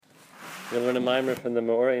We learn a mimer from the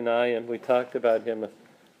Me'orei Nayim. We talked about him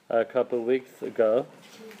a couple of weeks ago,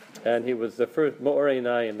 and he was the first Me'orei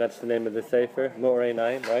Nayim. That's the name of the sefer, Me'orei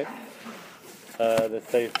Nayim, right? The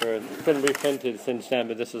sefer. It's been reprinted since then,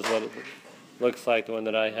 but this is what it looks like, the one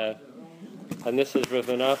that I have. And this is Rav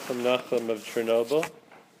Menachem Nachum of Chernobyl.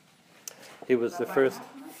 He was the first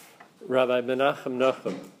Rabbi Menachem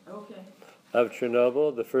Nachum of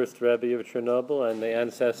Chernobyl, the first Rebbe of Chernobyl, and the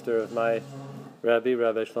ancestor of my Rebbe,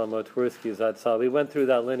 Rabbi Shlomo Twersky Zatzal. We went through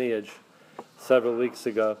that lineage several weeks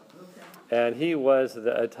ago. And he was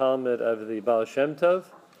a Talmud of the Baal Shem Tov,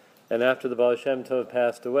 and after the Baal Shem Tov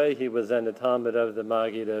passed away, he was then a Talmud of the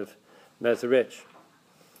Maggid of Mezrich.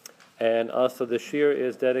 And also the shir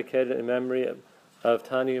is dedicated in memory of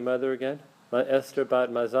Tanya, your mother again? Esther Bat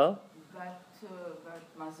Mazal?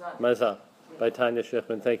 Mazal, by Tanya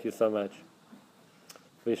Shichman. Thank you so much.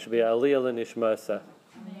 We should be Aliyah L'Nishmasa.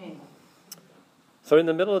 So in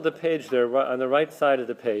the middle of the page there, on the right side of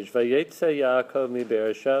the page, Vayetze Yaakov mi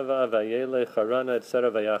Beersheva, Vayele Charana,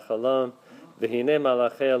 etc., Vayachalom, V'hine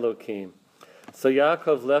Malachei Elokim. So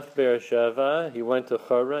Yaakov left Beersheva, he went to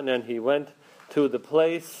Haran, and he went to the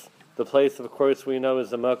place of course we know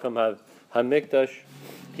is the Makom HaMikdash.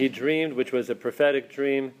 He dreamed, which was a prophetic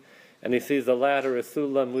dream, and he sees a ladder, a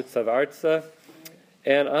Sulam Mutzav Arza,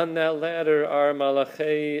 and on that ladder are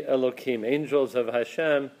Malachei Elokim, angels of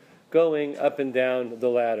Hashem, going up and down the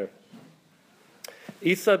ladder.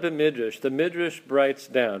 Isa b'midrash, the midrash writes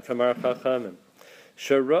down from our Chachamim,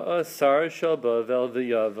 Shara'a sar shel Bavel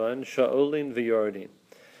v'Yavan sha'olin v'yordin,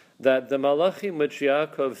 that the Malachim which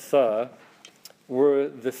Yaakov saw were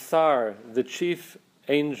the Sar, the chief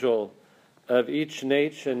angel of each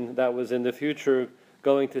nation that was in the future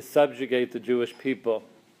going to subjugate the Jewish people.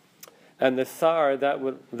 And the Sar, that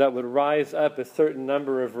would rise up a certain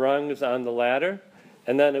number of rungs on the ladder,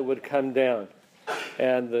 and then it would come down.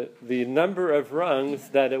 And the number of rungs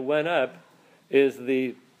that it went up is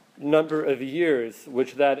the number of years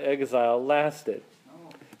which that exile lasted.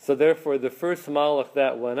 So therefore, the first Malach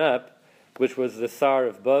that went up, which was the Sar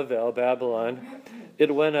of Bavel, Babylon,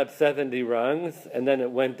 it went up 70 rungs, and then it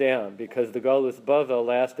went down, because the Golus Bavel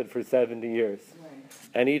lasted for 70 years.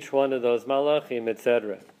 And each one of those Malachim,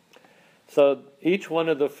 etc. So each one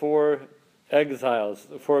of the four exiles,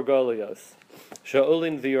 the four Golios,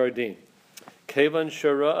 Sha'olin v'Yordin, Kevan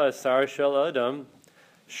Shara'a Sar Shel Adam,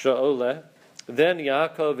 Sha'oleh. Then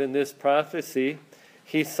Yaakov, in this prophecy,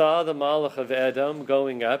 he saw the Malach of Edom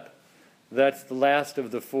going up. That's the last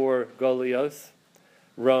of the four Golios,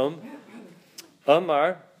 Rome.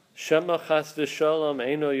 Amar, Shema Chas v'Sholom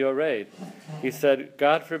Eino Yored. He said,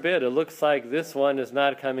 God forbid, it looks like this one is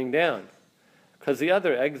not coming down. Because the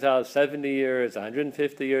other exile is 70 years,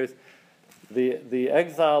 150 years. The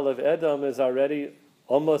exile of Edom is already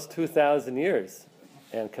almost 2,000 years.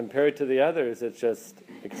 And compared to the others, it's just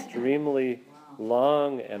extremely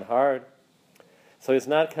long and hard. So it's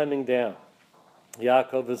not coming down.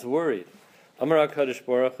 Yaakov is worried. Amar HaKadosh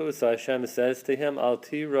Baruch Hu, so Hashem says to him, Al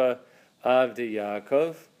tira avdi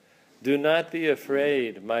Yaakov, do not be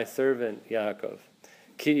afraid, my servant Yaakov.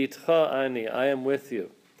 Ki itcha ani, I am with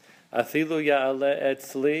you. Afilu ya'ale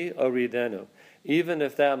etzli oridenu. Even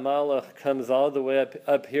if that malach comes all the way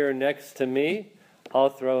up here next to me, I'll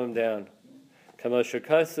throw him down. Kamosha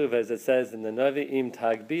Kasuv, as it says in the Navi, Im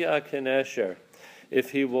tagbia kenesher.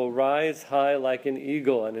 If he will rise high like an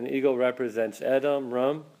eagle, and an eagle represents Edom,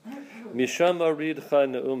 Rome, Misham oridcha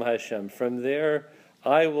ne'um Hashem. From there,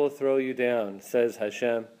 I will throw you down, says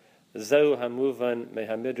Hashem. Zeu hamuvan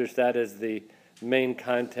mehamidrash. That is the main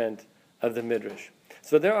content of the midrash.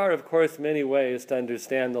 So there are, of course, many ways to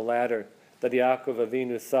understand the ladder that Yaakov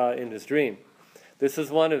Avinu saw in his dream. This is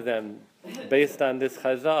one of them. Based on this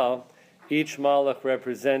chazal, each malach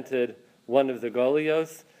represented one of the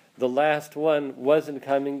Golios. The last one wasn't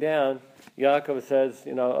coming down. Yaakov says,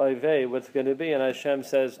 oy vey, what's going to be? And Hashem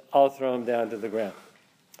says, I'll throw him down to the ground.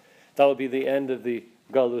 That will be the end of the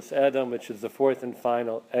Golus Edom, which is the fourth and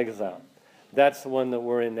final exile. That's the one that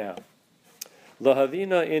we're in now.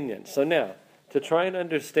 Lohavina inyan. So now, to try and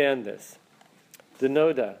understand this, the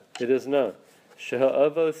Noda, it is known,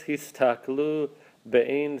 Sheha'avos histaklu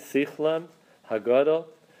be'ein sichlam hagadol,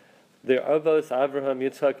 the Avos, Avraham,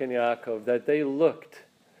 Yitzchak, and Yaakov, that they looked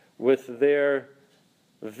with their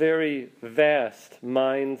very vast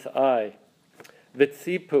mind's eye,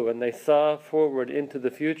 Vitzipu, and they saw forward into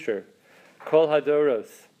the future, Kol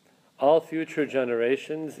Hadoros, all future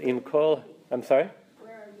generations, in Kol, I'm sorry?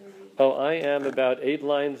 Where are you? Oh, I am about 8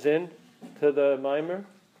 lines in to the mimer,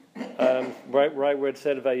 right where it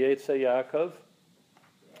said Vayetze Yaakov,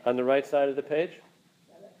 on the right side of the page.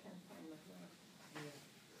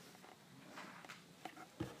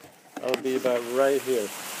 I'll be about right here,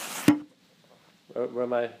 where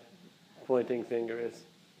my pointing finger is,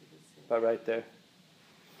 about right there.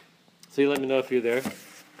 So you let me know if you're there.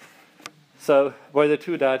 So, where the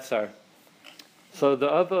two dots are. So the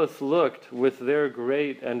Avos looked with their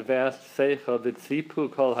great and vast seichel,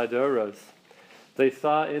 v'tzipu kol hadoros. They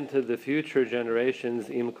saw into the future generations,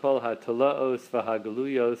 im kol hatolaos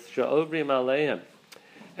v'hagaluyos she'ovrim aleim.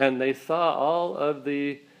 And they saw all of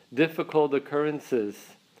the difficult occurrences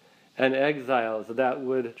and exiles that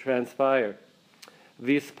would transpire.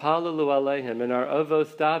 V'spalalu aleihim, and our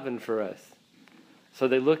Avos daven for us. So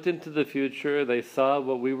they looked into the future, they saw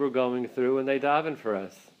what we were going through, and they davened for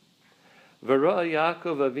us. V'ro'a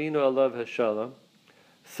Yaakov Avinu alav hashalom.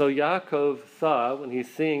 So Yaakov saw, when he's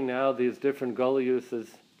seeing now these different goluyuses,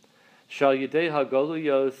 shal yidei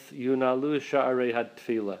hagoluyos yunalu sha'arei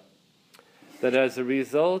hatfila, that as a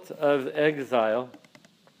result of exile,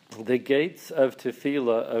 the gates of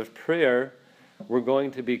tefillah, of prayer, were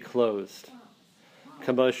going to be closed.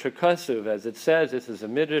 Kamo shekasuv, as it says, this is a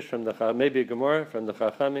midrash from the maybe a Gemara from the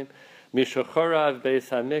Chachamim, mishochorav beis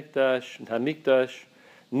hamikdash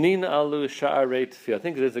nin alu sha'arei tefillah. I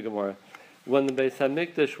think it is a Gemara. When the Beis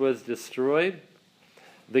Hamikdash was destroyed,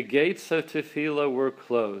 the gates of tefillah were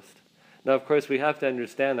closed. Now, of course, we have to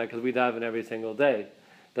understand that because we daven every single day.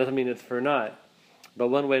 Doesn't mean it's for naught. But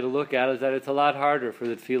one way to look at it is that it's a lot harder for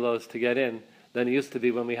the tefillos to get in than it used to be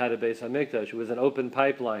when we had a Beis Hamikdash. It was an open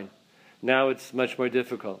pipeline. Now it's much more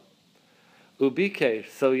difficult. Ubikesh,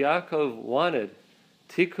 so Yaakov wanted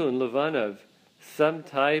tikkun levanov, some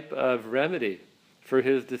type of remedy for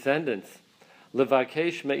his descendants.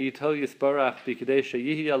 Levakesh me'ito yisparach b'kidei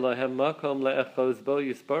sheyihi alohem makom le'echoz bo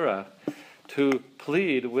yisparach, to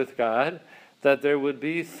plead with God that there would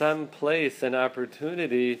be some place and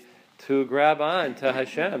opportunity to grab on to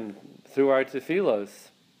Hashem through our tefillos.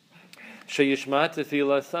 Sheyishma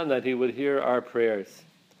tefillah, that He would hear our prayers.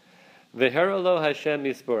 Veheralo Hashem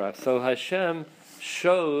yisparach. So Hashem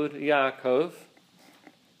showed Yaakov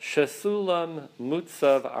shesulam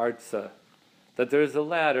mutzav artza, that there is a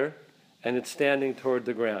ladder and it's standing toward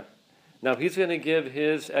the ground. Now he's going to give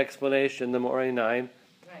his explanation, the Moreh 9,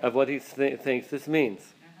 of what he thinks this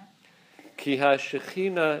means. Ki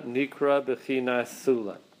ha-shechina nikra b'china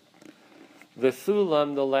sulam. The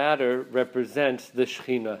sulam, the ladder, represents the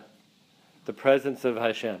Shechina, the presence of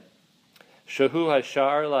Hashem. Shehu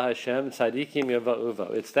hashar la Hashem tzadikim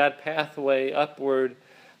yava'uvo. It's that pathway upward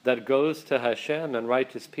that goes to Hashem, and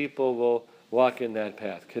righteous people will walk in that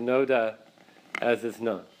path. Kenoda, as is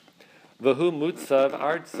known. Vahu mutzav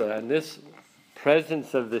artza, and this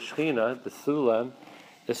presence of the Shechina, the Sulam,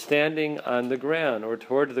 is standing on the ground or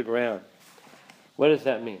toward the ground. What does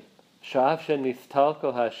that mean? Sha'af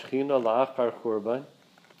shenistalko hashchina la'achar churban,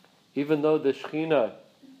 even though the Shechina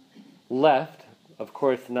left, of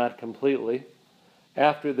course not completely,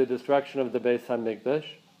 after the destruction of the Beis Hamikdash,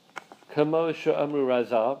 kamo she'amru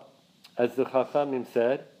Razal, as the Chachamim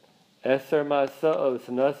said, eser ma'asa'os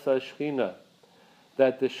nasa Shechina,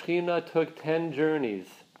 that the Shechina took 10 journeys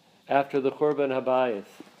after the Churban Habayis.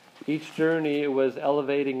 Each journey was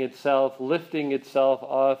elevating itself, lifting itself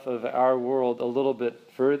off of our world a little bit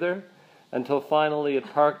further, until finally it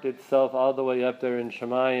parked itself all the way up there in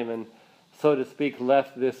Shemayim and, so to speak,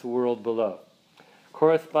 left this world below.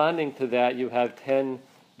 Corresponding to that, you have 10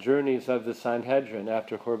 journeys of the Sanhedrin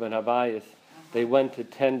after Churban Habayis. They went to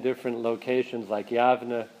 10 different locations, like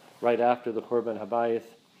Yavna, right after the Churban Habayis.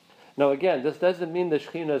 Now again, this doesn't mean the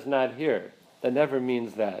Shechina is not here. That never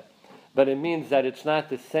means that. But it means that it's not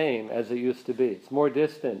the same as it used to be. It's more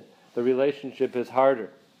distant. The relationship is harder.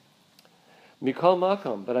 Mikol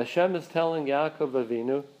makom, but Hashem is telling Yaakov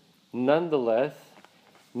Avinu, nonetheless,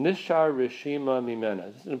 nishar rishima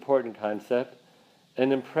mimena. This is an important concept.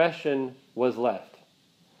 An impression was left.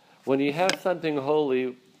 When you have something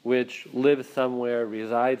holy which lives somewhere,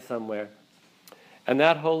 resides somewhere, and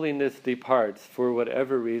that holiness departs for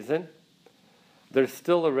whatever reason, there's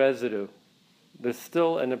still a residue. There's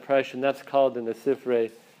still an impression. That's called in the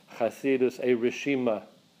Sifrei Chasidus a rishima,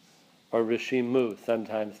 or rishimu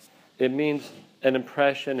sometimes. It means an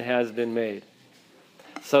impression has been made.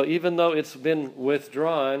 So even though it's been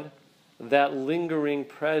withdrawn, that lingering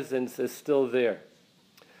presence is still there.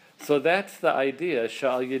 So that's the idea,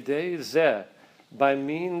 shal yidei zeh, by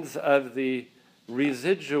means of the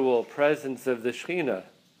residual presence of the Shechina,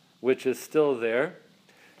 which is still there,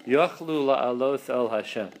 yochlu la'alos el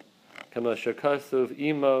Hashem, kama shekasuv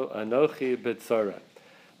imo anochi b'tzora.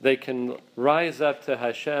 They can rise up to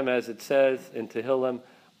Hashem, as it says in Tehillim,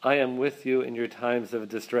 I am with you in your times of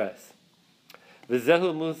distress.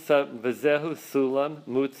 V'zehu sulam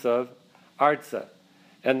mutzav artza.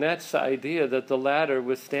 And that's the idea that the ladder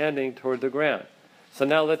was standing toward the ground. So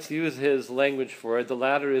now let's use his language for it. The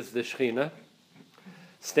ladder is the Shekhinah.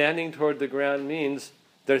 Standing toward the ground means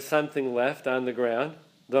there's something left on the ground.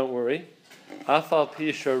 Don't worry. Afal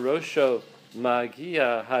pisha rosho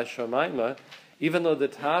magia hashomaima. Even though the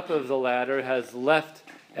top of the ladder has left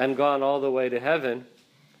and gone all the way to heaven,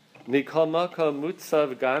 Mikol mako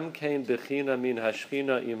mutzav gam kein bechina min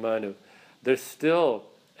hashchina imanu. There's still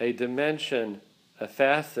a dimension, a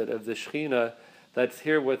facet of the Shekhinah that's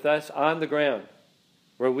here with us on the ground,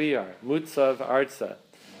 where we are. Mutzav arza,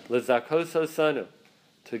 lezakoso sanu,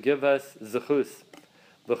 to give us zechus,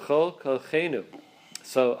 b'chol kolchenu.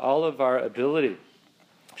 So all of our ability,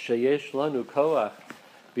 sheyesh lanu koach,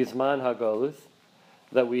 bizman hagolus,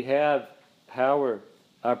 that we have power,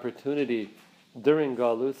 opportunity during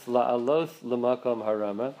galus, la'alos l'makom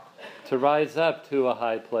harama, to rise up to a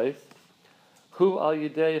high place. Hu al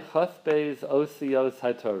yidei chafbeis osios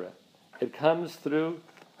haTorah. It comes through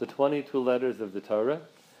the 22 letters of the Torah,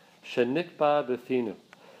 shenikba b'finu,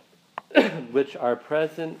 which are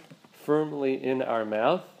present firmly in our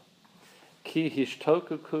mouth. Ki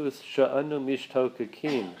hishtokukus sha'anu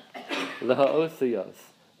mishtokukim laha'osios,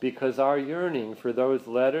 because our yearning for those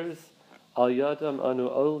letters, al yadam anu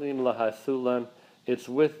olim lahasulam, it's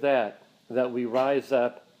with that we rise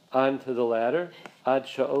up onto the ladder, ad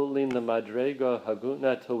sha'olim l'madrego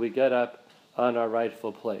haguna, till we get up on our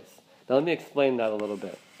rightful place. Now let me explain that a little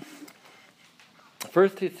bit.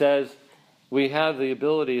 First he says, we have the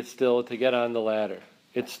ability still to get on the ladder.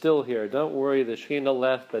 It's still here. Don't worry, the Shekhinah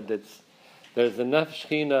left, but there's enough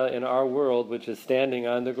Shekhinah in our world which is standing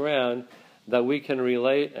on the ground that we can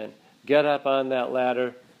relate and get up on that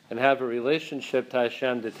ladder and have a relationship to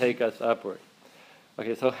Hashem to take us upward.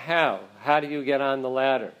 Okay, so how? How do you get on the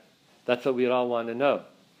ladder? That's what we'd all want to know.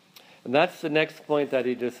 And that's the next point that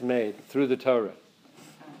he just made, through the Torah.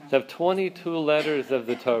 So have 22 letters of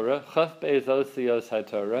the Torah, Chaf Beis Osios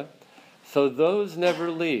HaTorah, so those never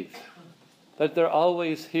leave, that they're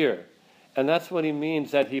always here. And that's what he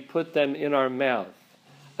means, that he put them in our mouth.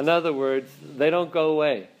 In other words, they don't go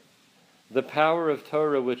away. The power of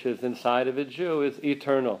Torah, which is inside of a Jew, is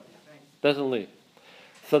eternal. Doesn't leave.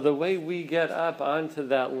 So the way we get up onto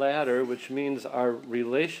that ladder, which means our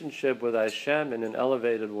relationship with Hashem in an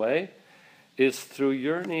elevated way, is through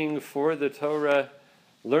yearning for the Torah,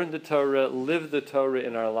 learn the Torah, live the Torah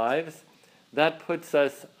in our lives. That puts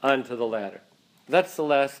us onto the ladder. That's the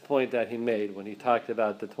last point that he made when he talked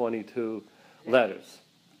about the 22 letters.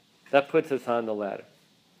 That puts us on the ladder.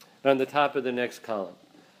 On the top of the next column.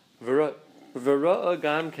 V'ro'a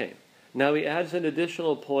gamkein. Now he adds an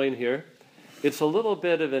additional point here. It's a little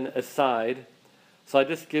bit of an aside, so I'll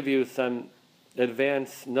just give you some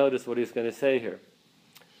advance notice what he's going to say here.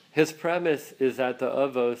 His premise is that the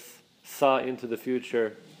Avos saw into the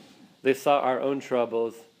future. They saw our own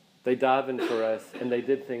troubles. They davened for us, and they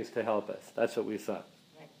did things to help us. That's what we saw.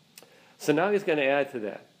 So now he's going to add to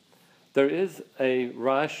that. There is a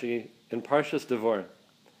Rashi in Parshas Devarim,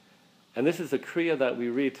 and this is a Kriya that we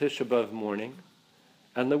read Tisha B'Av morning,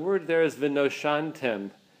 and the word there is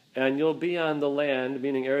V'noshantem, and you'll be on the land,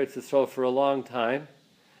 meaning Eretz Yisrael, for a long time,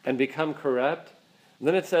 and become corrupt. And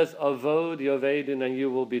then it says, Avod Yovedin, and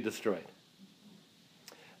you will be destroyed.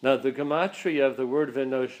 Now the gematria of the word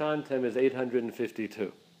V'noshantem is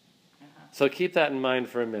 852. So keep that in mind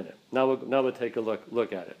for a minute. Now we'll take a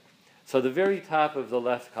look at it. So the very top of the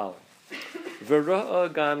left column. V'ro'a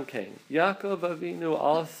gamkein. Yaakov Avinu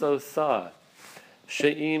also saw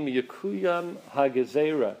she'im yekuyam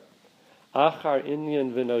hagezera achar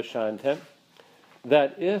inyan v'noshantem,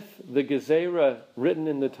 that if the gezerah written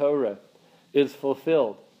in the Torah is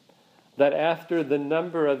fulfilled, that after the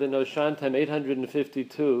number of the noshantem,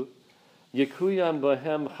 852, yekuyam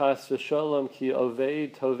bohem chas v'sholom ki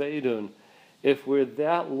oved tovedun, if we're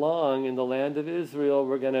that long in the land of Israel,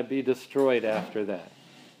 we're going to be destroyed after that.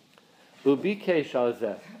 Ubikesh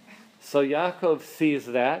alzeh. So Yaakov sees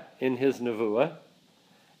that in his nevuah,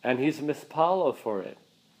 and he's mispalo for it,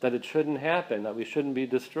 that it shouldn't happen, that we shouldn't be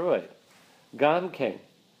destroyed. Gamkein.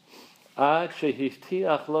 Ad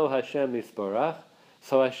shehivtiach lo Hashem misborach.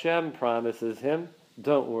 So Hashem promises him,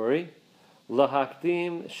 don't worry,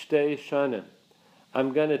 lahakdim shtei shanim.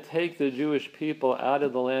 I'm going to take the Jewish people out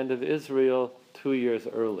of the land of Israel 2 years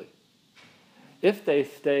early. If they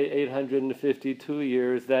stay 852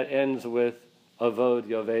 years, that ends with Avod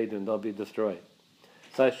Yovedin, they'll be destroyed.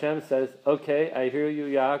 So Hashem says, okay, I hear you,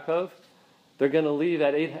 Yaakov. They're going to leave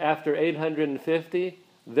after 850,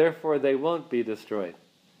 therefore they won't be destroyed.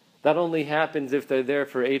 That only happens if they're there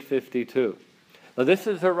for 852. Now this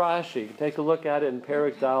is a Rashi. Take a look at it in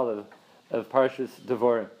Perek Dal of Parshas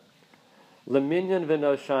Devarim. Leminyan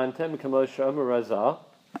v'noshantem k'moshe Omer Razal.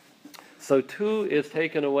 So 2 is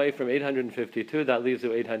taken away from 852, that leaves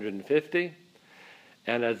you 850.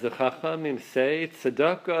 And as the Chachamim say,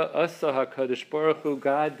 Tzedakah asa HaKadosh Baruch Hu,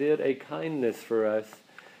 God did a kindness for us,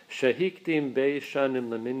 Shehikdim Beishanim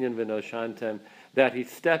Leminyan v'noshantem, that He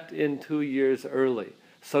stepped in 2 years early.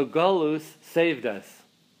 So Galus saved us.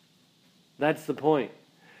 That's the point.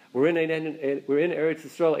 We're in Eretz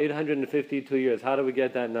Yisrael 852 years. How do we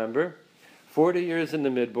get that number? 40 years in the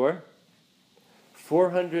Midbar,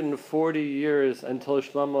 440 years until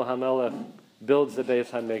Shlomo HaMelech builds the Beis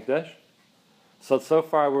HaMikdash. So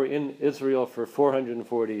far we're in Israel for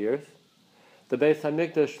 440 years. The Beis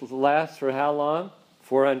HaMikdash lasts for how long?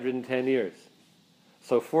 410 years.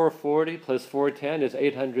 So 440 plus 410 is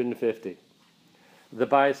 850. The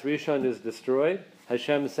Bayis Rishon is destroyed.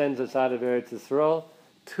 Hashem sends us out of Eretz Yisrael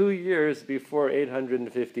 2 years before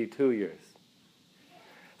 852 years.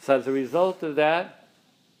 So as a result of that,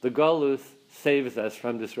 the Golus saves us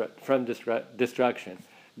from destruction.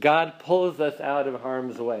 God pulls us out of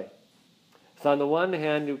harm's way. So on the one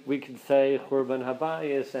hand, we could say Churban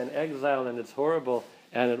Habayis and exile, and it's horrible,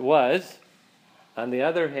 and it was. On the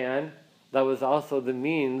other hand, that was also the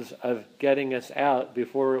means of getting us out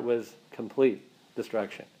before it was complete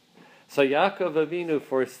destruction. So Yaakov Avinu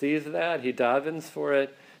foresees that, he davens for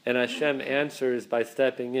it, and Hashem answers by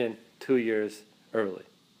stepping in 2 years early.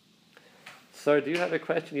 So do you have a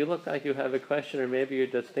question? You look like you have a question, or maybe you're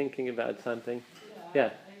just thinking about something. Yeah.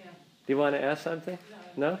 Do you want to ask something?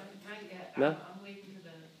 No? No? I'm waiting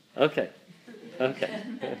for the... Okay. All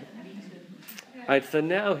right, so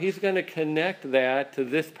now he's going to connect that to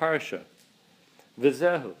this parsha.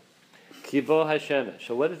 V'zehu, kivo hashemesh.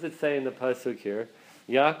 So what does it say in the pasuk here?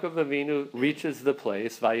 Yaakov Avinu reaches the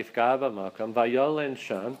place, vayifka b'makom, vayolen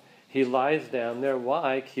sham. He lies down there.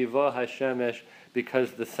 Why? Kivo hashemesh,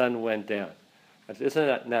 because the sun went down.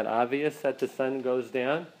 Isn't that obvious that the sun goes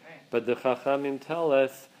down? But the Chachamim tell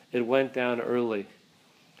us it went down early.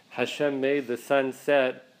 Hashem made the sun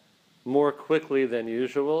set more quickly than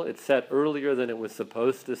usual. It set earlier than it was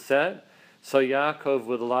supposed to set. So Yaakov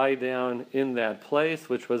would lie down in that place,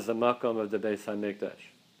 which was the makom of the Beis HaMikdash.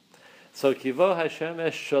 So Kivo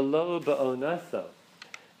Hashemesh Shalo Ba'onaso.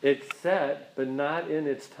 It set, but not in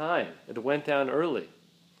its time. It went down early.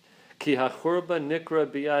 Ki HaChurban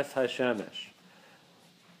Nikra Bias Hashemesh.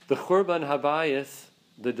 The Churban Habayis,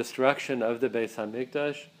 the destruction of the Beis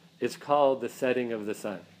HaMikdash, is called the setting of the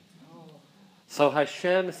sun. So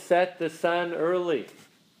Hashem set the sun early,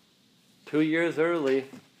 2 years early,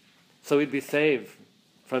 so we'd be saved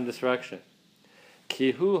from destruction.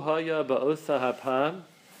 Kihu haya ba'osa hapam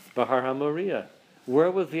b'har HaMoriah.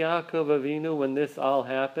 Where was Yaakov Avinu when this all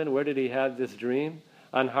happened? Where did he have this dream?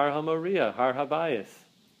 On Har HaMoriah, Har Habayis.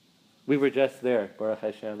 We were just there, Baruch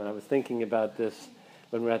Hashem, and I was thinking about this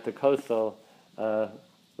when we were at the Kosel.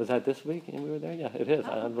 Was that this week? And we were there? Yeah, it is.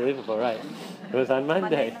 Unbelievable, right? It was on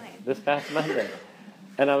Monday, this past Monday.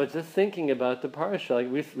 And I was just thinking about the parsha. Like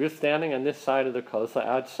we're standing on this side of the Kosel,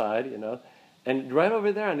 outside, and right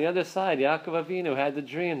over there on the other side, Yaakov Avinu had the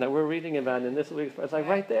dream that we're reading about in this week's parsha. It's like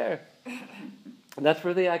right there. And that's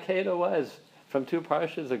where the Akedah was from 2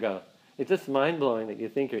 parshas ago. It's just mind-blowing that you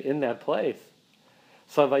think you're in that place.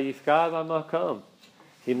 So Vayifka b'makom.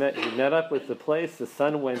 He met up with the place. The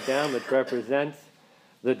sun went down, which represents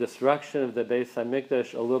the destruction of the Beis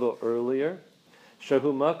HaMikdash a little earlier.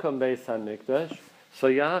 Shehu makom Beis HaMikdash. So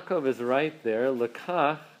Yaakov is right there.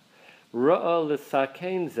 Lekach ra'a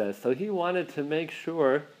l'sakein zeh. So he wanted to make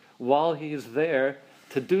sure, while he's there,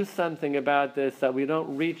 to do something about this, that we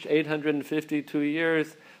don't reach 852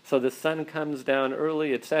 years. So the sun comes down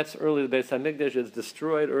early, it sets early, the Beis HaMikdash is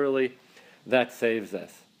destroyed early. That saves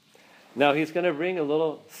us. Now he's going to bring a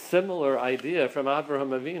little similar idea from Avraham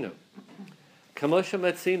Avinu. Kamosha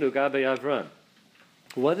Matzinu Gabe Avram.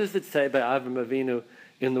 What does it say by Avraham Avinu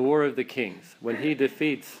in the War of the Kings, when he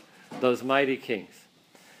defeats those mighty kings?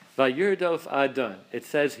 Vayirdof Adon. It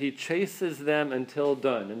says he chases them until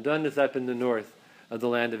Dun. And Dun is up in the north of the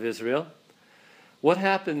land of Israel. What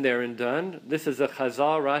happened there in Dun? This is a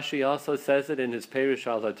Chazal. Rashi also says it in his Perush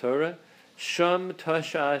al HaTorah. Sham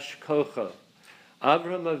Toshash Kocho.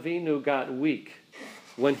 Avraham Avinu got weak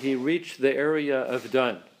when he reached the area of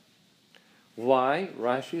Dun. Why?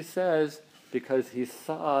 Rashi says, because he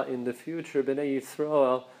saw in the future Bnei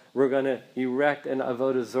Yisrael were going to erect an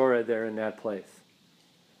Avodah Zorah there in that place.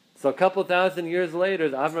 So a couple thousand years later,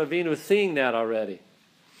 Avraham Avinu is seeing that already.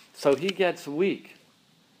 So he gets weak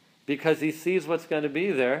because he sees what's going to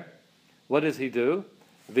be there. What does he do?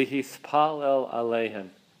 V'hispalel aleihem.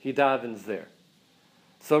 He davens there.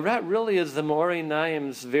 So that really is the Moreh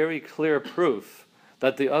Naim's very clear proof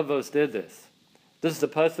that the Avos did this. This is the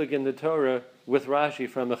pasuk in the Torah with Rashi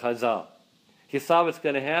from a Chazal. He saw what's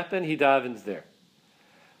going to happen, he davens there.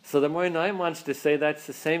 So the Moed Naim wants to say that's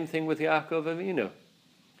the same thing with Yaakov Avinu.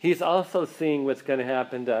 He's also seeing what's going to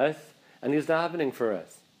happen to us, and he's davening for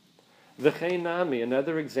us. V'chein nami,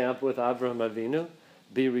 another example with Avraham Avinu,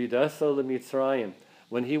 biridaso leMitzrayim.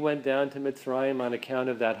 When he went down to Mitzrayim on account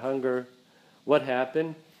of that hunger, what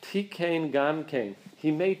happened? Tikein gamkein.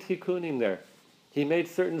 He made tikkunim there. He made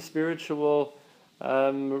certain spiritual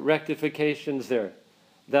rectifications there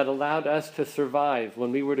that allowed us to survive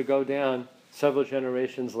when we were to go down several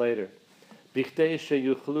generations later. Bichdei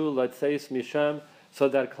sheyuchlu latzeis misham, so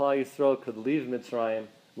that Klal Yisrael could leave Mitzrayim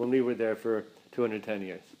when we were there for 210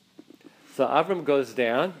 years. So Avram goes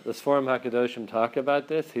down. The Sforim HaKadoshim talk about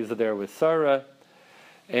this. He's there with Sarah.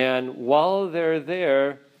 And while they're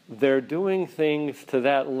there, they're doing things to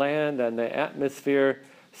that land and the atmosphere,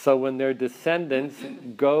 so when their descendants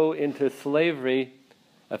go into slavery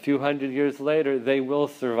a few hundred years later, they will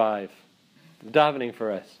survive. Davening for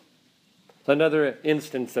us. So another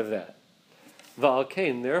instance of that.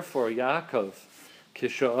 V'alkein, therefore, Yaakov,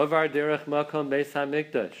 kisho'ovar derech makom beis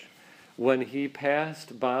hamikdash, when he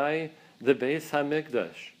passed by the Beis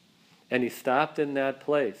Hamikdash, and he stopped in that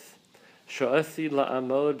place, sho'asi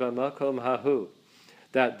la'amod b'makom hahu,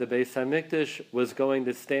 that the Beis Hamikdash was going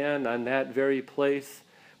to stand on that very place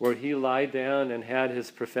where he lied down and had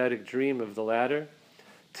his prophetic dream of the ladder.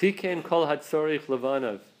 Tiken kol hatzorich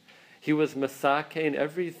levanav, he was masakein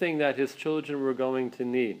everything that his children were going to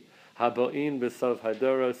need. Habo'in b'sov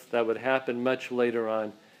hadoros, that would happen much later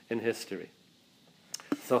on in history.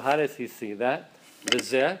 So how does he see that?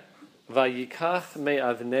 V'zeh vayikach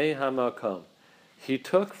me'avnei hamakom. He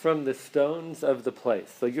took from the stones of the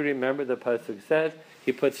place. So you remember the pasuk says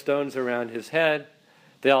he put stones around his head.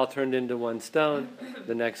 They all turned into one stone.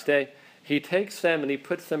 The next day, he takes them and he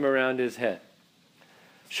puts them around his head.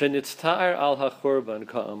 Shenitztar al hachurban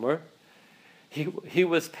ka'amur. He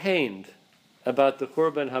was pained about the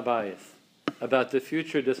Churban Habayis, about the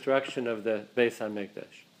future destruction of the Beis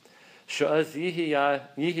Hamikdash. Sho'az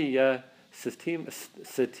yihiyah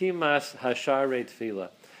setimas hasharei tefillah.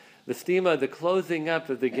 The stima, the closing up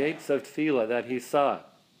of the gates of tefillah that he saw.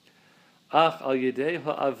 Ach al yidei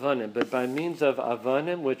ha'avanim, but by means of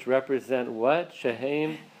avanim, which represent what?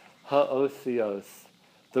 Shehem ha'osios.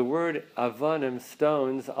 The word avanim,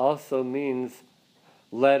 stones, also means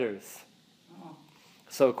letters.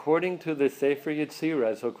 So according to the Sefer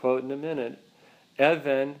Yetzirah, as we'll quote in a minute,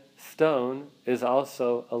 Even, stone, is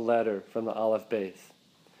also a letter from the Aleph Beis.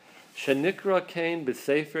 Shenikra Kain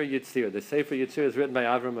b'Sefer Yetzirah. The Sefer Yetzirah is written by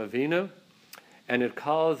Avram Avinu, and it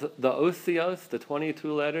calls the Osios, the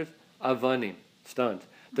 22 letters, Avanim, stones.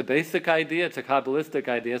 The basic idea, it's a Kabbalistic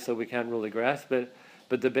idea, so we can't really grasp it,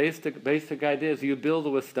 but the basic idea is you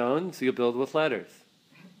build with stones, you build with letters.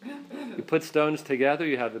 You put stones together,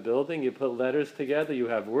 you have a building. You put letters together, you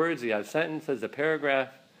have words, you have sentences, a paragraph.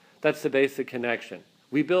 That's the basic connection.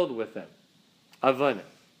 We build with them. Avanim.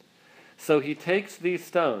 So he takes these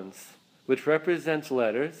stones, which represents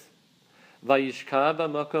letters, Vayishka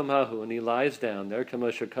b'makom hahu, and he lies down there,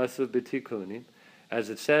 Kamosha Kasuv b'tikunim, as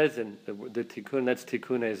it says in the tikkun, that's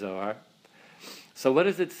Tikkunei Zohar. So what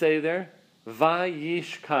does it say there?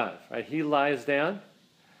 Vayishkav, right? He lies down.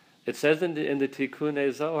 It says in the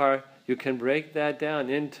Tikkunei Zohar, you can break that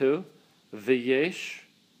down into V'yesh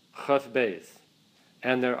Chaf Beis.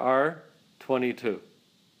 And there are 22.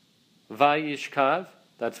 Vayishkav,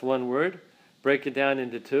 that's one word. Break it down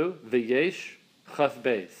into two. V'yesh Chaf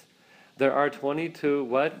Beis. There are 22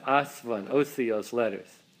 what? Asvan, osios,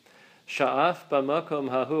 letters. Sha'af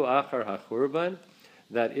b'makom hahu achar hachurban,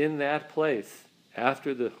 that in that place,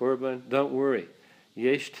 after the churban, don't worry.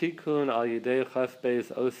 Yesh tikkun al yidei chaf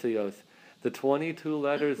beis osios. The 22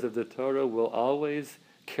 letters of the Torah will always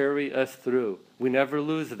carry us through. We never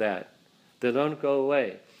lose that. They don't go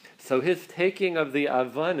away. So his taking of the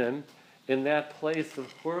avanim in that place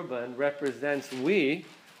of churban represents we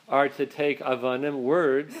are to take avanim,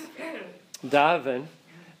 words, daven,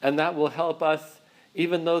 and that will help us,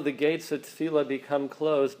 even though the gates of tefillah become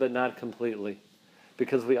closed, but not completely.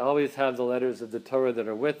 Because we always have the letters of the Torah that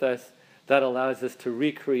are with us. That allows us to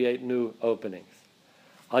recreate new openings.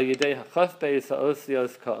 Al yidei hachaf beis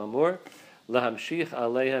ha'osios ka'amur, lahamshich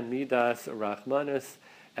aleha midas rachmanus,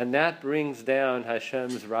 and that brings down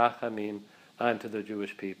Hashem's rachamim onto the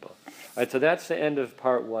Jewish people. All right, so that's the end of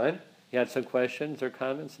part one. You had some questions or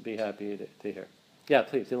comments? I'd be happy to hear. Yeah,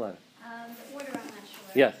 please, Ilana. The order, I'm not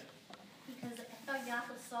sure. Yes. Because I thought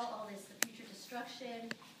Yaakov saw all this, the future destruction,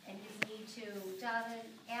 and his need to daven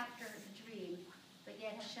after the dream. But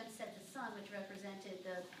yet Hashem said the sun, which represented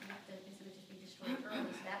the is going to be destroyed destroyed early,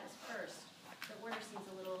 so that was first. The order seems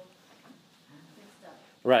a little mixed up.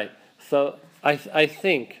 Right. So I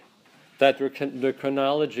think that the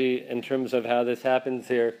chronology in terms of how this happens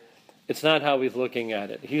here, it's not how he's looking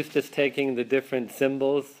at it. He's just taking the different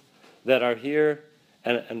symbols that are here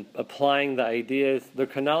and applying the ideas. The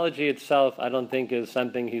chronology itself, I don't think, is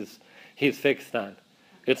something he's fixed on.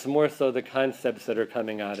 It's more so the concepts that are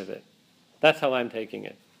coming out of it. That's how I'm taking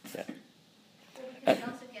it. Yeah. Well, because he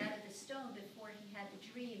also gathered the stone before he had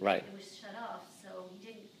the dream. Right. It was shut off, so he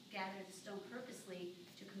didn't gather the stone purposely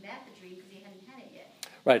to combat the dream because he hadn't had it yet.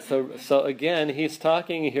 Right. So again, he's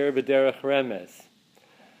talking here b'derech remez.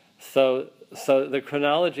 So the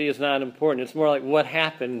chronology is not important. It's more like what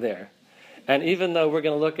happened there. And even though we're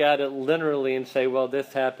going to look at it literally and say, well,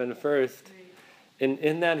 this happened first,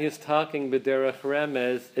 in that he's talking b'derech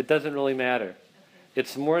remez, it doesn't really matter.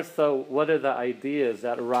 It's more so what are the ideas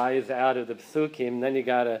that arise out of the psukim, and then you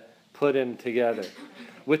got to put them together.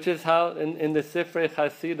 Which is how in the Sifrei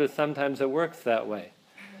Hasidus sometimes it works that way.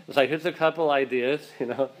 It's like, here's a couple ideas,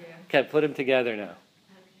 okay, put them together now.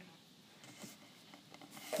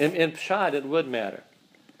 In Pshat, it would matter.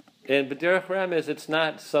 In B'derech Remez, it's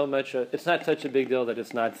not such a big deal that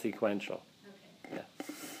it's not sequential. Okay. Yeah.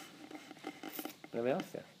 Anybody else?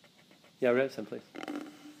 Yeah. Yeah, Reb, please.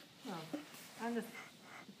 No, I'm just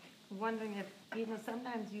wondering if,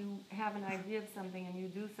 sometimes you have an idea of something and you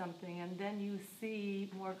do something and then you see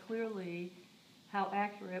more clearly how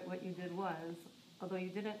accurate what you did was, although you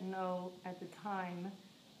didn't know at the time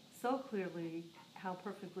so clearly how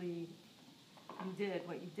perfectly you did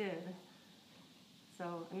what you did.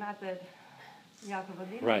 So, not that Yaakov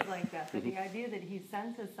Avinu is like that, but the idea that he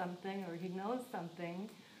senses something or he knows something,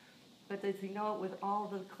 but does he know it with all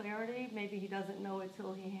the clarity? Maybe he doesn't know it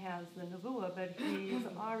till he has the nevuah, but he's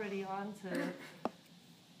already on to,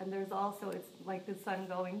 and there's also, it's like the sun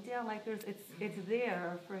going down, like it's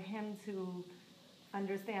there for him to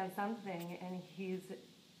understand something, and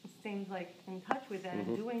seems like in touch with it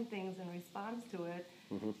and doing things in response to it,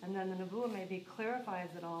 and then the nevuah maybe clarifies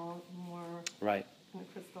it all more. Right.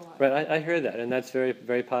 Crystallized. Right, I hear that, and that's very,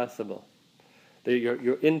 very possible. That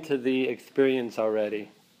you're into the experience already,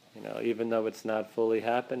 even though it's not fully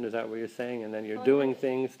happened. Is that what you're saying? And then you're doing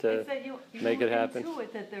things to make it happen. You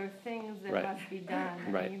intuit that there are things that must be done.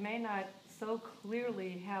 Right. You may not so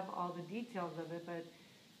clearly have all the details of it, but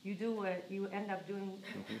you do what you end up doing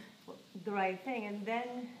the right thing, and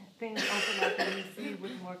then things open up and you see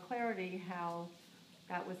with more clarity how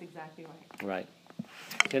that was exactly right. Right.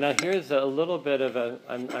 Now here's a little bit of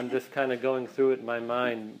I'm just kind of going through it in my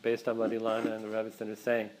mind based on what Ilana and the Rebbetzin are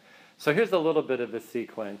saying. So here's a little bit of the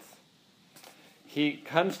sequence. He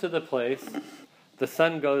comes to the place, the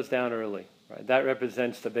sun goes down early. Right? That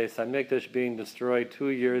represents the Beis HaMikdash being destroyed 2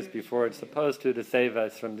 years before it's supposed to save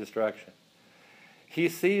us from destruction. He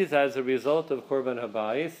sees as a result of Korban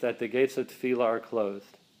Habayis that the gates of Tefillah are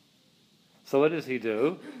closed. So what does he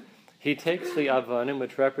do? He takes the Avanim,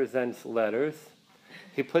 which represents letters,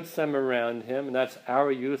 he puts them around him, and that's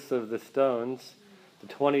our use of the stones, the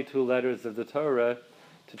 22 letters of the Torah,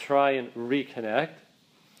 to try and reconnect.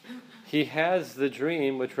 He has the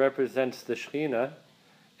dream, which represents the Shekhinah,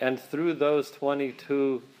 and through those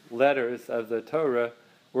 22 letters of the Torah,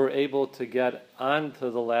 we're able to get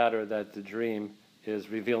onto the ladder that the dream is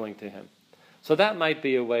revealing to him. So that might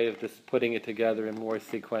be a way of just putting it together in more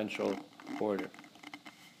sequential order.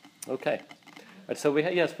 Okay. Right, so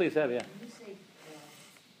yes, please, Abby, yeah. When you say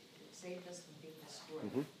saved us from being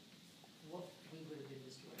destroyed, what we would have been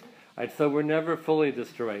destroyed? Right, so we're never fully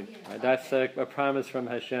destroyed. Right, that's a promise from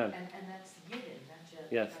Hashem. And that's Yidden, not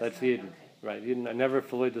just... Yes, that's not, Yidden. okay. Right, Yidden are never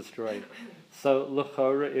fully destroyed. So,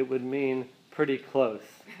 l'chora, it would mean pretty close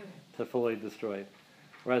to fully destroyed.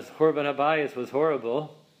 Whereas Korban Habayis was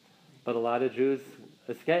horrible, but a lot of Jews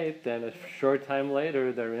escaped, and a short time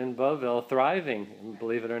later they're in Bavel thriving. And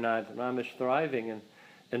believe it or not, Mamish thriving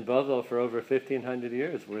in Bavel for over 1,500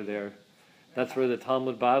 years were there. That's where the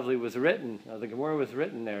Talmud Bavli was written. The Gemara was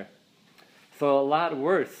written there. So a lot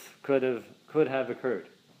worse could have occurred.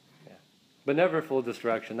 Yeah. But never full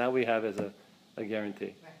destruction. That we have as a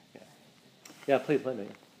guarantee. Yeah. Yeah, please let me.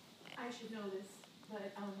 I should know this, but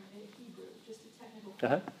in Hebrew, just a technical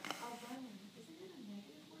Uh-huh. point. Avanim, isn't it a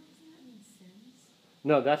negative word? Doesn't that mean sins?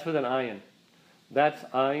 No, that's with an ayin. That's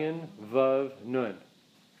ayin, vav, nun.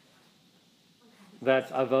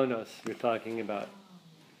 That's avonos you're talking about.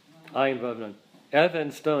 Ayin, vav, nun.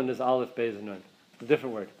 Evan, stone is aleph, beis, nun. A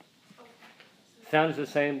different word. Sounds the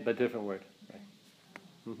same, but different word. Right.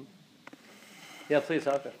 Mm-hmm. Yeah, please,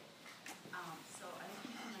 Alka. So I was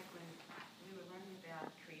thinking like when we were learning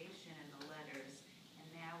about creation and the letters,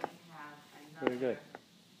 and now we have Very good.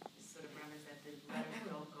 another sort of remnants that the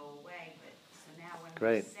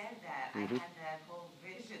Great. said that, I had that whole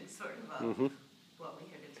vision sort of Mm-hmm. what we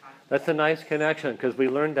had been talking about. That's a nice connection, because we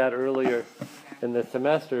learned that earlier in the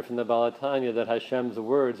semester from the Balatanya, that Hashem's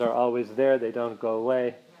words are always there, they don't go away.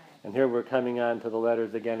 Right. And here we're coming on to the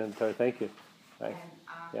letters again in Torah. Thank you. Right. And,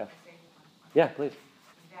 Yeah. say one- Yeah, please.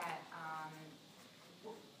 that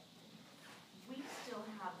we still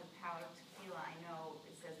have the power to feel. I know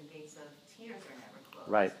it says the gates of tears are never closed.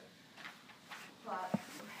 Right.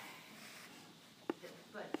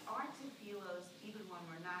 But our tefillos, even when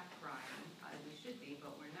we're not crying, we should be,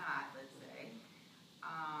 but we're not, let's say,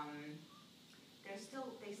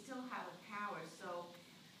 they still have a power. So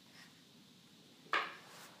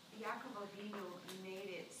Yaakov Avinu made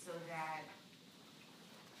it so that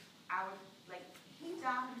he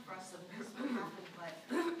davened for us, so this would happen,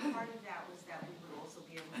 but part of that was that we would also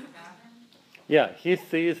be able to daven. Yeah, he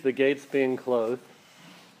sees the gates being closed,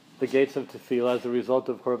 the gates of Tefillah, as a result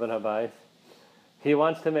of Korban Habayis. He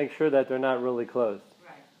wants to make sure that they're not really closed.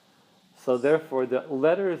 Right. So therefore, the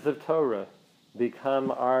letters of Torah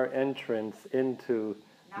become our entrance into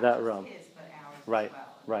Not that just realm. his, but ours Right, as well.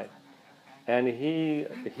 right. Okay. And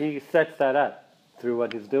he sets that up through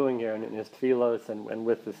what he's doing here in his tefillos and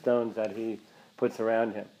with the stones that he puts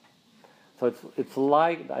around him. So it's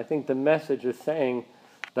like, I think the message is saying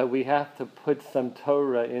that we have to put some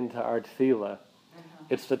Torah into our tefillah.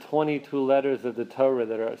 It's the 22 letters of the Torah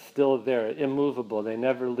that are still there, immovable, they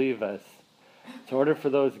never leave us. So in order for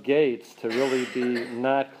those gates to really be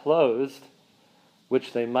not closed,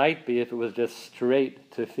 which they might be if it was just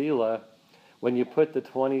straight tefillah, when you put the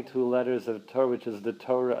 22 letters of Torah, which is the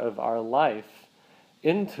Torah of our life,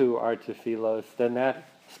 into our tefillos, then that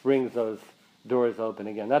springs those doors open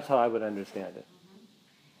again. That's how I would understand it.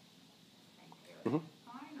 Thank you. Mhm.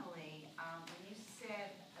 Finally, when you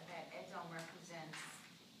said that Edom represents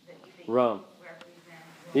the Rome. eagle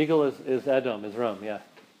represents Eagle is Edom, is Rome, yeah.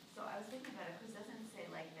 So I was thinking about it because it doesn't say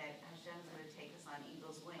like that Hashem's going to take us on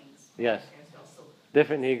eagle's wings. Yes. There's also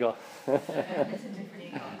Different eagle. it's a different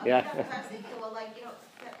eagle. Yeah. Because I was thinking, well, like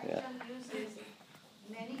that Yeah. Hashem uses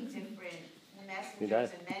many different He messengers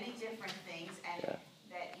does. and many different things, and Yeah.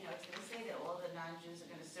 that it's going to say that all the non-Jews are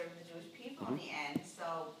going to serve the Jewish people Mm-hmm. in the end.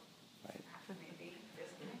 So Right. maybe there's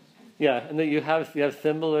a connection. Yeah, and then you have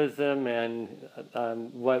symbolism and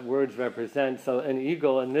what words represent. So an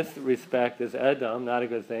eagle in this respect is Edom, not a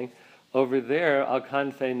good thing. Over there, Al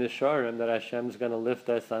Kanfei Nisharim, that Hashem's going to lift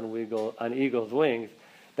us on eagle's wings.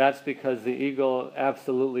 That's because the eagle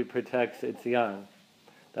absolutely protects its young.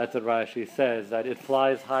 That's what Rashi says, that it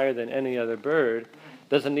flies higher than any other bird,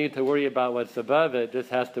 doesn't need to worry about what's above it, just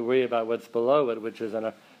has to worry about what's below it, which is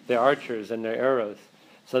the archers and their arrows.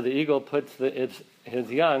 So the eagle puts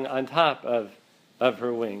his young on top of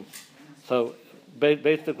her wings. So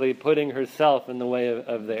basically putting herself in the way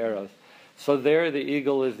of the arrows. So there the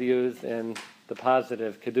eagle is used in the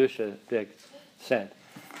positive Kedusha sense.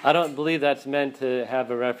 I don't believe that's meant to have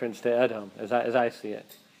a reference to Edom, as I see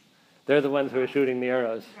it. They're the ones who are shooting the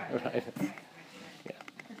arrows. Right?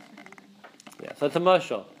 Yeah. So it's a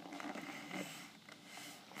mashal.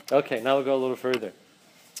 Okay, now we'll go a little further.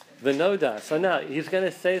 Vinoda. So now he's going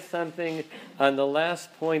to say something on the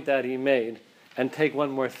last point that he made and take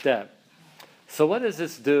one more step. So what does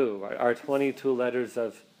this do? Our 22 letters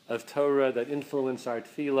of Torah that influence our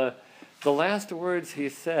tefillah. The last words he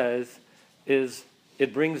says is,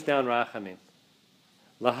 it brings down rachamim.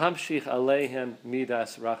 Lahamshich aleihem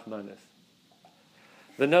midas rachmanis.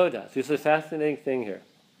 Vinoda. This is a fascinating thing here.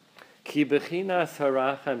 Ki bechinas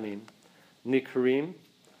harachamim nikrim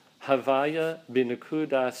havaya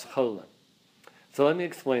binekudas cholam. So let me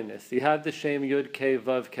explain this. You have the Shem Yud Kei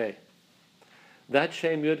Vav Kei. That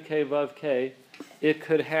Shem Yud Kei Vav Kei, it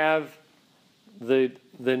could have the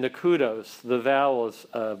nekudos, the vowels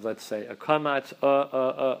of, let's say, a kamatz,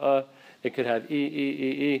 it could have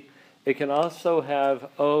e. It can also have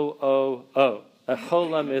o. A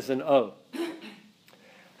cholam is an o.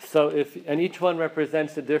 So and each one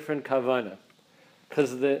represents a different kavana,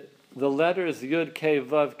 because the letters Yud Kei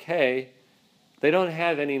Vav Kei, they don't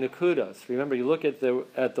have any nekudos. Remember, you look at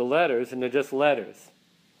the letters, and they're just letters.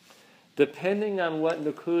 Depending on what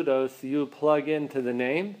nekudos you plug into the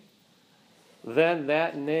name, then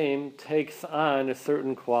that name takes on a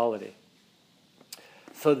certain quality.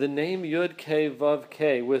 So the name Yud Kei Vav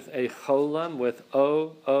Kei with a cholam, with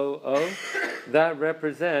o, that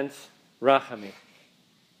represents rachamim.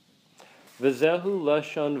 V'zehu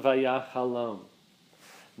lashon vayachalom.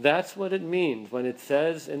 That's what it means when it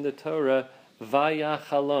says in the Torah,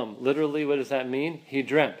 vayachalom. Literally, what does that mean? He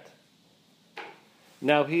dreamt.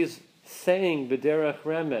 Now he's saying b'derech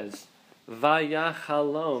remez,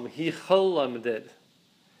 vayachalom. He cholamd it.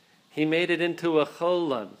 He made it into a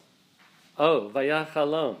cholam. Oh,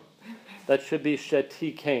 vayachalom. That should be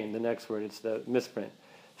shetikain, the next word, it's the misprint.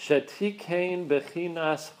 Shetikain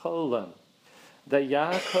bechinas cholam. That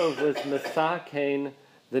Yaakov was mesakain,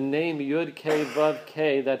 the name Yud Kei Vav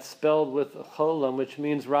Kei, that's spelled with cholam, which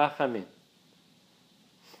means rachamim.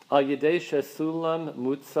 Al Yidei Sulam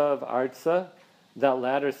Mutzav Arza, that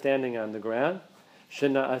ladder standing on the ground,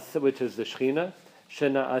 which is the Shechina,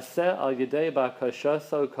 Shena'aseh Al Yidei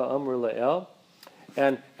Bakashaso Ka'amr Le'el,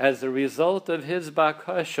 and as a result of his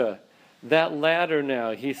bakasha, that ladder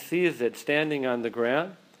now, he sees it standing on the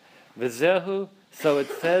ground. V'zehu, so it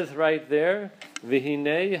says right there,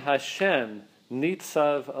 V'hinei Hashem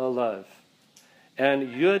Nitzav Alav.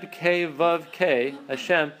 And Yud Kei Vav Kei,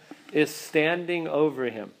 Hashem, is standing over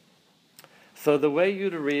him. So the way you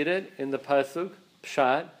to read it in the pasuk,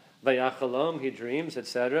 Pshat, Vayachalom, he dreams,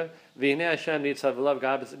 etc. V'hinei Hashem Nitzav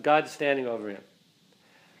Alav, God's standing over him.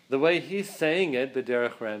 The way he's saying it,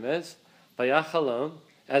 B'derech Remez, Vayachalom,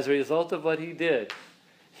 as a result of what he did,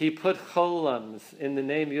 he put cholams in the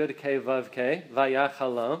name Yud Kei Vav Kei,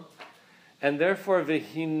 Vayachalom, and therefore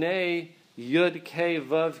V'hinei Yud Kei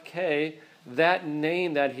Vav Kei, that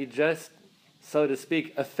name that he just, so to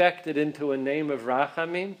speak, affected into a name of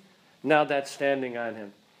Rachamim, now that's standing on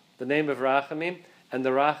him. The name of Rachamim, and the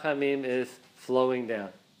Rachamim is flowing down.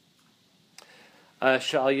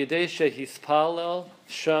 Sha'al Yidei Shehispalel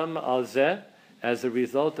Sham Al Zeh, as a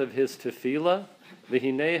result of his tefillah,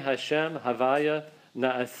 V'hinei Hashem Havaya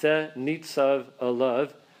Na'aseh Nitzav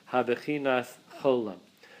Alav Habechinas Cholam.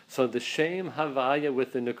 So the Shem Havaya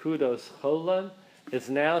with the Nekudos Cholam is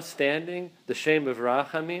now standing, the Shem of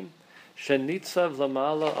Rachamim, Shenitzav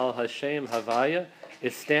Lamala Al Hashem Havaya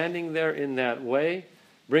is standing there in that way,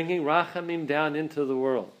 bringing Rachamim down into the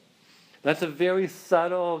world. That's a very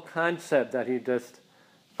subtle concept that he just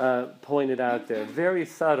pointed out there. Very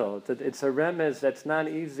subtle. It's a remez that's not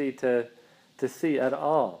easy to see at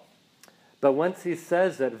all. But once he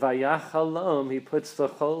says that, Vayachalom, he puts the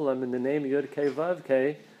cholam in the name Yud Kei Vav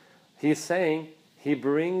Kei, he's saying he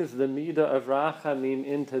brings the midah of Rachamim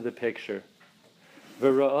into the picture.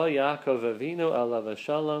 V'ra'o Yaakov Avinu alav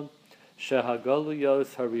shalom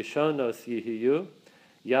shehagoluyos harishonos yihiyu.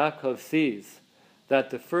 Yaakov sees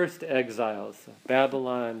that the first exiles,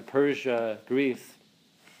 Babylon, Persia, Greece,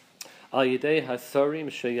 al yidei hasorim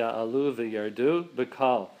sheya'alu v'yardu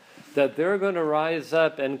b'kal, that they're going to rise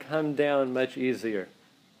up and come down much easier.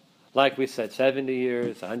 Like we said, 70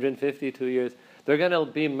 years, 152 years, they're going to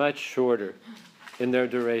be much shorter in their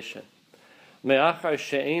duration. Me'achar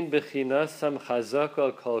she'ein b'chinasam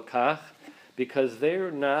chazako kol kach, because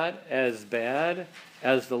they're not as bad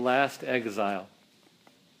as the last exile.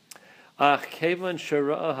 Ach kevan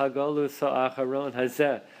shera'a hagolu sa'acharon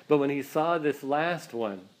hazeh. But when he saw this last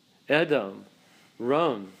one, Edom,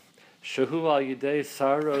 Rome, Shehu al Yidei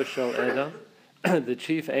Saro Shel Edom, the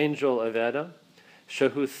chief angel of Edom,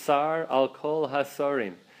 Shehu Sar al Kol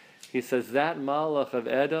Hasorim. He says that Malach of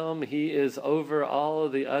Edom, he is over all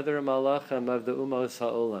the other Malachim of the Umos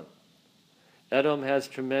Ha'olam. Edom has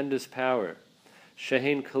tremendous power.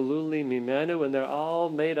 Shehin Kaluli Mimenu, and they're all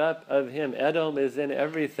made up of him. Edom is in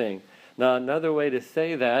everything. Now another way to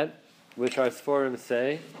say that, which our Sforim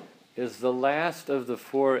say, is the last of the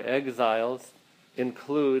four exiles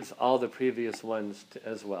includes all the previous ones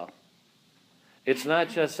as well. It's not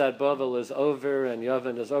just that Babel is over and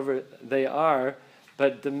Yavin is over. They are,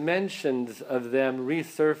 but dimensions of them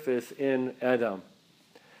resurface in Edom.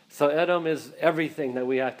 So Edom is everything that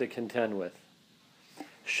we have to contend with.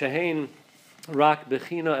 Shehein rak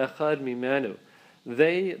bechina echad mimenu.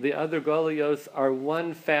 They, the other Golios, are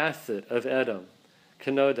one facet of Edom.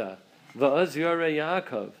 Kenoda. Va'az yoreh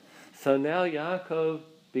Yaakov. So now Yaakov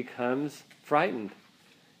becomes frightened.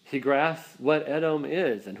 He grasps what Edom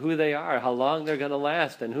is and who they are, how long they're going to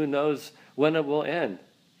last, and who knows when it will end.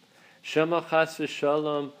 Shema chas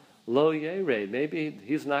v'shalom lo yered. Maybe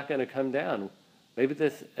he's not going to come down. Maybe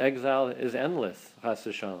this exile is endless. Chas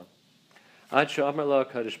v'shalom. Ad she'amar lo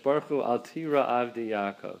HaKadosh Baruch Hu al tira avdi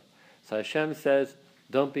Yaakov. So Hashem says,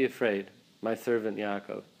 don't be afraid, my servant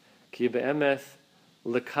Yaakov. Ki be'emes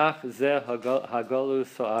lekach zeh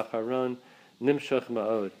hagolus ha'acharon nimshach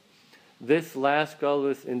ma'od. This last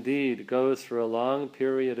Golus indeed goes for a long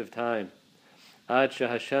period of time. Ad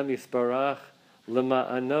she'Hashem yisbarach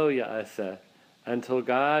lema'ano ya'aseh, until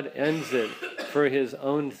God ends it for His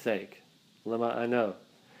own sake. Lema'ano.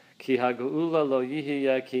 Ki ha'geula lo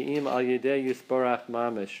yihiyeh ki im al yidei yisbarach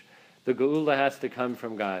mamish. The geula has to come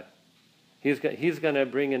from God. He's going to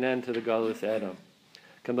bring an end to the Golus Edom.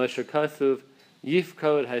 Kamosher Kasuv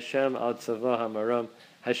yifkod Hashem al tzavah hamarom.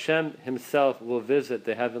 Hashem himself will visit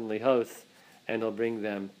the heavenly hosts and he'll bring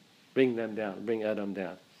them bring them down, bring Edom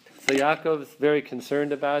down. So Yaakov's very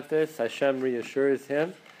concerned about this. Hashem reassures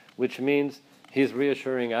him, which means he's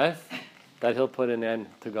reassuring us that he'll put an end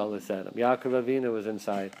to Golus Edom. Yaakov Avinu was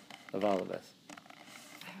inside of all of us.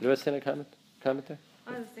 You want to say a comment there?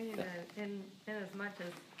 I was thinking that in as much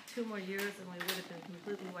as 2 more years and we would have been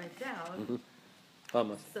completely wiped out. Mm-hmm.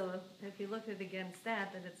 Almost. So if you look at it against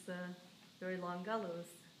that it's a very long galus.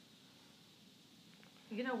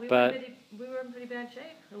 You know, we were in pretty bad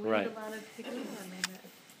shape. We Right. had a lot of tikkun. I mean,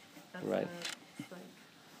 that's Right. it's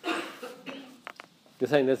like, You're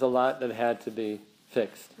saying there's a lot that had to be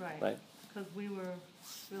fixed. right. Because we were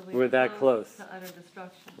really We were that close. to utter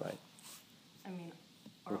destruction. Right. I mean,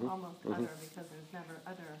 or almost utter, because there's never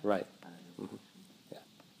utter. Right. Utter destruction.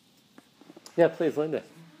 Yeah, please, Linda.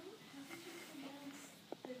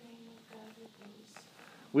 The name of God with those.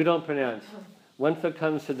 We don't pronounce. Once it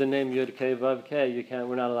comes to the name Yud Kei Vav Kei,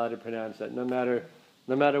 we're not allowed to pronounce it. No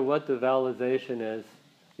matter what the vowelization is,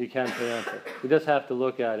 you can't pronounce it. You just have to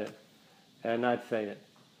look at it and not say it.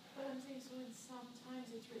 But I'm saying, so in sometimes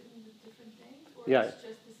it's written with different things, or Yeah. it's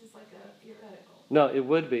just, this is like a theoretical? No, it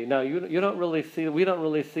would be. Now, we don't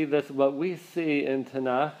really see this. What we see in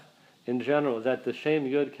Tanakh, in general, is that the Shem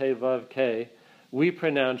Yud Kei Vav Kei, we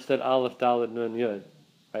pronounce that Aleph Dalet Nun Yud,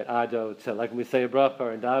 right? Ado, Tzil, like when we say a bracha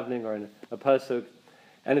or in davening or in a pasuk.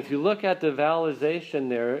 And if you look at the vowelization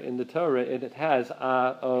there in the Torah, it has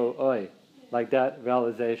A, O, Oi, like that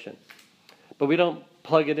vowelization. But we don't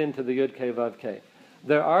plug it into the Yud Kei Vav Kei.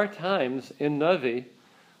 There are times in Navi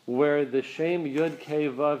where the Shem Yud Kei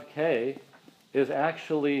Vav Kei is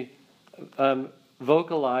actually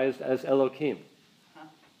vocalized as Elokim.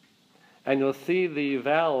 And you'll see the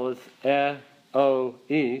vowels E, O,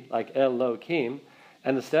 E, like Elokim,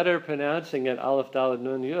 and instead of pronouncing it Aleph Dalet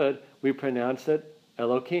Nun Yud, we pronounce it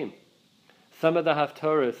Elokim. Some of the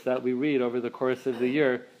Haftorahs that we read over the course of the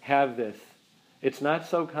year have this. It's not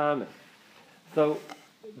so common. So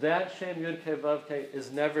that Shem Yud Kei Vav Kei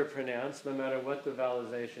is never pronounced, no matter what the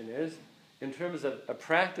vowelization is. In terms of a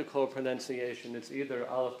practical pronunciation, it's either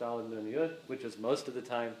Aleph Dalet Nun Yud, which is most of the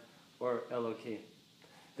time, or Elokim.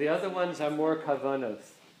 The other ones are more kavanos.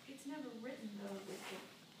 It's never written though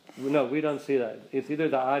with the. No, we don't see that. It's either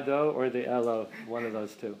the Ado or the Elo, one of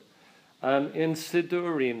those two. In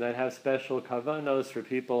Sidurim that have special kavanos for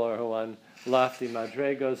people who are on lofty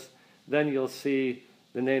madregos, then you'll see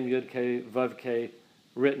the name Yud Kei Vav Kei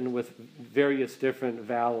written with various different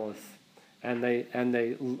vowels, and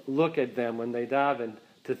they look at them when they daven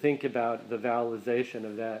to think about the vowelization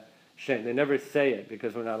of that shem. They never say it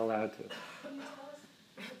because we're not allowed to. Can you tell us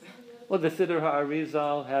what's some of the other? Well, the Siddur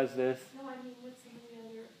HaArizal has this. No, I mean, what's some of the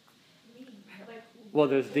other meaning? Like. Well,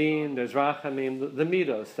 there's Din, there's Rachamim, the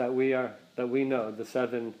midos that we know, the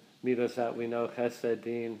 7 midos that we know, Chesed,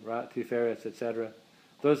 Din, Tiferes, etc.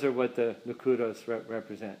 Those are what the Nukudos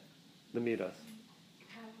represent, the midos.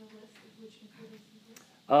 Have a list of which includes this?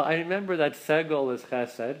 I remember that Segol is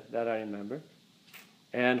Chesed, that I remember,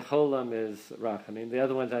 and Cholam is Rachamim. The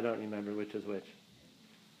other ones I don't remember which is which.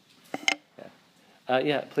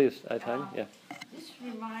 Yeah, please, Tanya. Yeah. This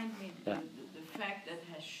reminds me Yeah. the fact that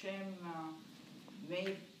Hashem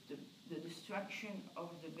made the destruction of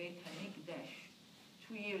the Beit HaMikdash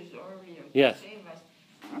 2 years earlier Yes. to save us.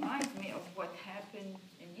 Reminds me of what happened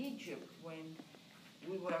in Egypt when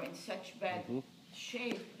we were in such bad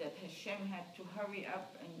shape that Hashem had to hurry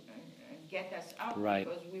up and get us out Right.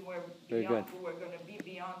 because we were Very beyond, good. we were going to be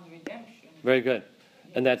beyond redemption. Very good.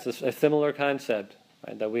 And that's a similar concept,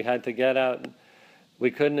 right, that we had to get out. We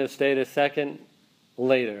couldn't have stayed a second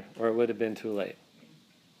later, or it would have been too late.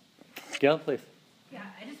 Gail, please. Yeah,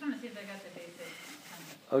 I just want to see if I got the basic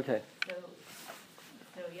concept. Okay.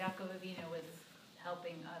 So Yaakov Avinu was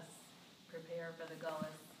helping us prepare for the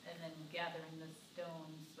Gullus, and then gathering the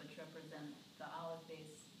stones, which represent the olive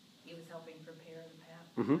base. He was helping prepare the path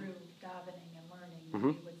Mhm. through davening and learning.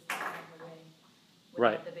 Mhm. He would step out of the way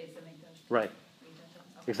Right. without the base of Mikdash. Right.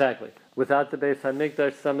 Okay. Exactly. Without the Beis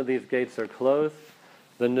HaMikdash, some of these gates are closed.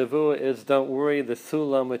 The nevuah is, don't worry, the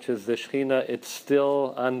sulam, which is the Shekhinah, it's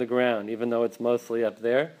still on the ground, even though it's mostly up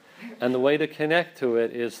there. And the way to connect to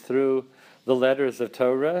it is through the letters of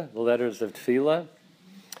Torah, the letters of Tefillah.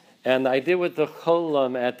 And the idea with the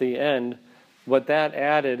cholam at the end, what that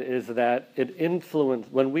added is that it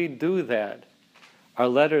influenced, when we do that, our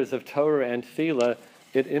letters of Torah and Tefillah,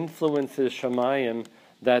 it influences Shamayim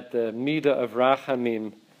that the midah of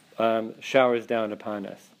Rachamim showers down upon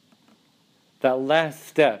us. That last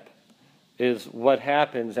step is what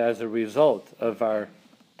happens as a result of our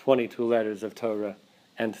 22 letters of Torah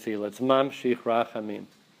and Tefillah. It's Mamshich Rachamim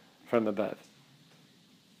from above.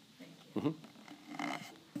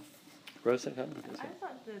 Rosa, comment? I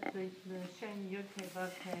thought that the Shem Yud Kei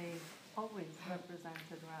Vav Kei always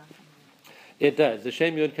represented Rachamim. It does. The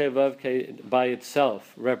Shem Yud Kei Vav Kei by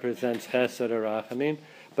itself represents Chesed or Rachamim,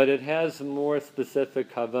 but it has more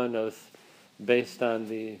specific kavanos based on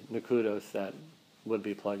the Nakudos that would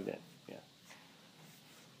be plugged in.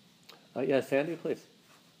 Yeah, Sandy, please.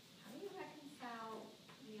 How do you reconcile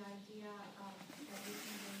the idea of that we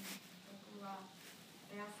can bring the Gula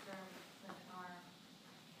faster with our,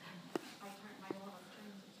 my law of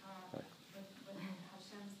turning to Torah, with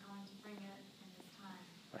Hashem's going to bring it in His time?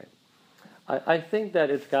 I think that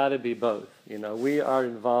it's got to be both. You know, we are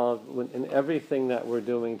involved in everything that we're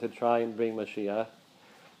doing to try and bring Mashiach.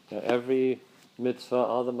 You know, every mitzvah,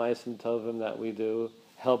 all the Ma'asim Tovim that we do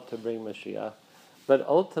help to bring Mashiach. But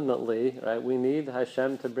ultimately, right, we need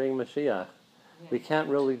Hashem to bring Mashiach. We can't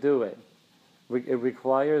really do it. It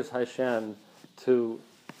requires Hashem to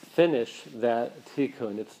finish that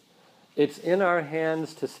tikkun. It's in our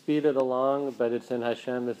hands to speed it along, but it's in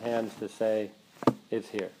Hashem's hands to say, it's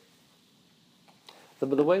here.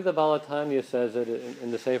 The way the Baal HaTanya says it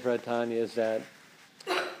in the Sefer HaTanya is that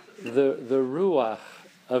the ruach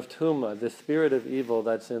of Tumah, the spirit of evil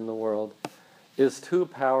that's in the world, is too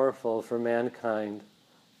powerful for mankind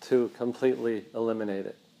to completely eliminate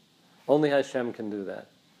it. Only Hashem can do that.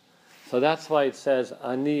 So that's why it says,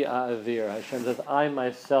 Ani A'avir. Hashem says, I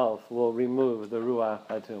myself will remove the Ruach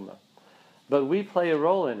HaTumah. But we play a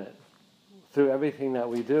role in it through everything that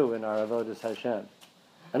we do in our Avodas Hashem.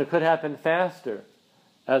 And it could happen faster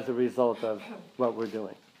as a result of what we're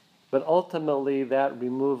doing. But ultimately, that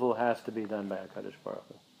removal has to be done by HaKadosh Baruch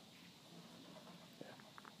Hu.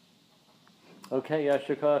 Okay,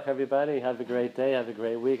 Yashar Koach, everybody. Have a great day. Have a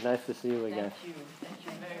great week. Nice to see you again. Thank you.